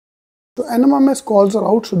So NMIMS calls are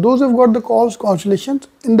out. So those who've got the calls, congratulations.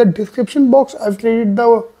 In the description box, I've created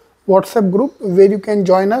the WhatsApp group where you can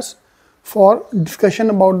join us for discussion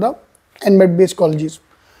about the NMET based colleges.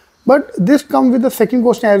 But this comes with the second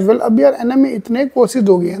question as well. अब यार NM में इतने courses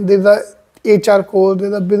हो गए हैं. There's a HR course,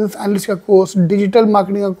 there's a business analyst का course, digital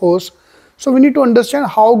marketing का course. So we need to understand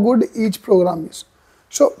how good each program is.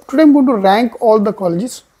 So today I'm going to rank all the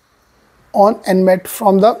colleges on NMET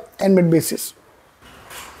from the NMET basis.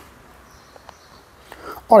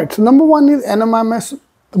 Alright, so number one is NMIMS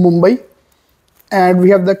Mumbai, and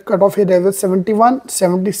we have the cutoff here as 71,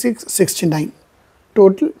 76, 69.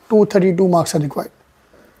 Total 232 marks are required.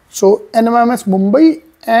 So NMIMS Mumbai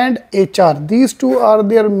and HR, these two are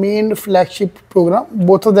their main flagship program.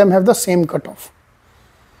 Both of them have the same cutoff,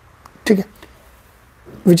 okay,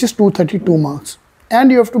 which is 232 marks, and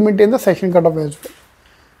you have to maintain the section cutoff as well.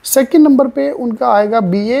 Second number पे उनका आएगा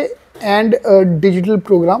BA and digital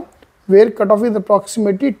program, where cutoff is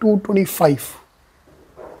approximately 225.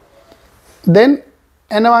 Then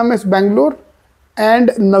NMIMS Bangalore and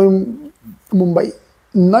Navi Mumbai.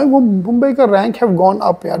 Navi Mumbai ka rank have gone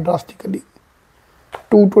up drastically,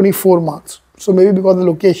 224 marks. So maybe because of the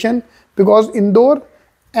location, because Indore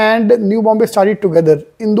and New Bombay started together.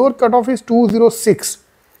 Indore cutoff is 206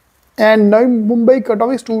 and Navi Mumbai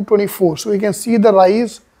cutoff is 224. So you can see the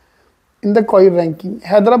rise in the college ranking.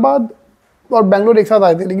 Hyderabad और बैंगलोर एक साथ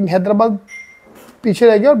आए थे, लेकिन हैदराबाद पीछे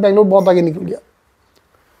रह गया और बैंगलोर बहुत आगे निकल गया.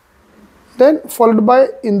 Then followed by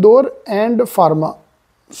Indore and Pharma.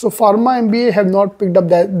 So Pharma MBA have not picked up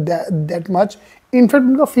that much. In fact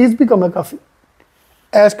उनका फीस भी कम है काफ़ी.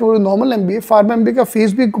 As compared to normal MBA, Pharma MBA का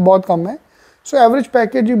फीस भी बहुत कम है. So average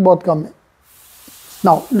package भी बहुत कम है.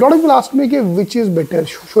 Now lot of people ask me कि which is better?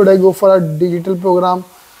 Should I go for a digital program?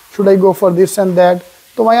 Should I go for this and that?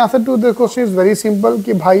 तो my answer to this question is very simple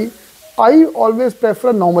कि भाई I always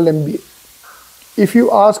prefer normal MBA. If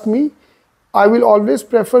you ask me, I will always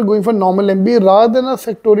prefer going for normal MBA rather than a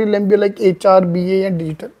sectorial MBA like HR, BA and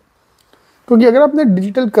digital. क्योंकि अगर आपने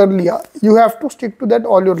digital कर लिया, you have to stick to that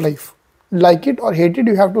all your life. Like it or hate it,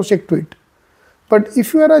 you have to stick to it. But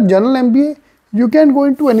if you are a general MBA, you can go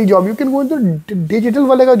into any job. You can go into digital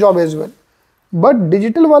वाले का job as well. But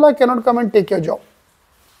digital वाला cannot come and take your job.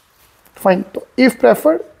 Fine. So if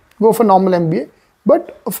preferred, go for normal MBA.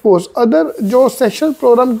 But of course, other जो sessional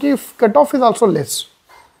programme की cut off is also less.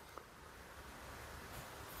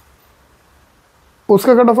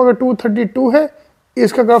 उसका cut off अगर 232 है,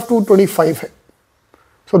 इसका cut off 225 है.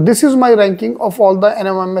 So this is my ranking of all the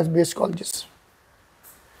NMIMS based colleges.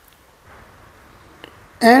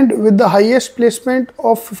 And with the highest placement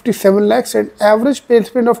of 57 lakhs and average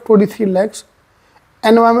placement of 23 lakhs,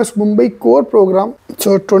 NMIMS Mumbai core program,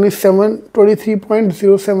 so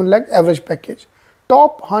 23.07 lakh average package.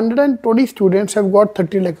 Top 120 students have got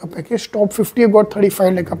 30 lakh ka package, top 50 have got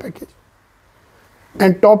 35 lakh ka package,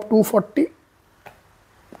 and top 240,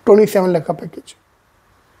 27 lakh ka package.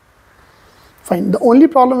 Fine. The only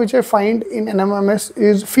problem which I find in NMIMS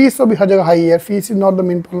is fees to be high here. Fees is not the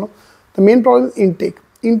main problem. The main problem is intake.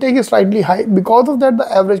 Intake is slightly high. Because of that, the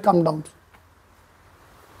average comes down.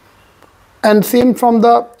 And same from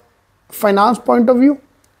the finance point of view,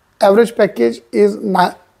 average package is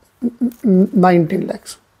 19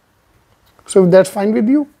 lakhs. So if that's fine with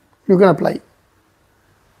you, you can apply.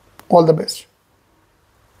 All the best.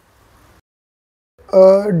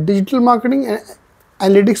 Digital marketing and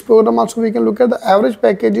analytics program also we can look at. The average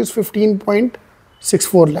package is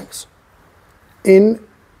 15.64 lakhs in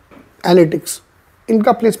analytics.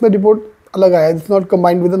 इनका placement report अलग आया. It's not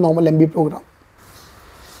combined with the normal MBA program.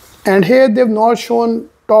 And here they have not shown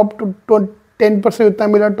top to 10% इतना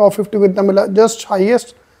मिला, top 50 को इतना मिला. Just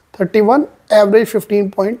highest 31, average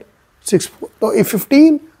 15.64. तो if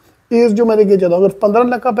 15 is जो मैं लेके जाता हूँ, अगर 15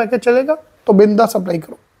 लाख का पैकेज चलेगा तो बिंदास अप्लाई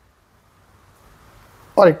करो.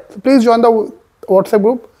 Alright, so please join the WhatsApp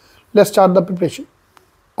group. Let's start the preparation.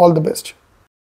 All the best.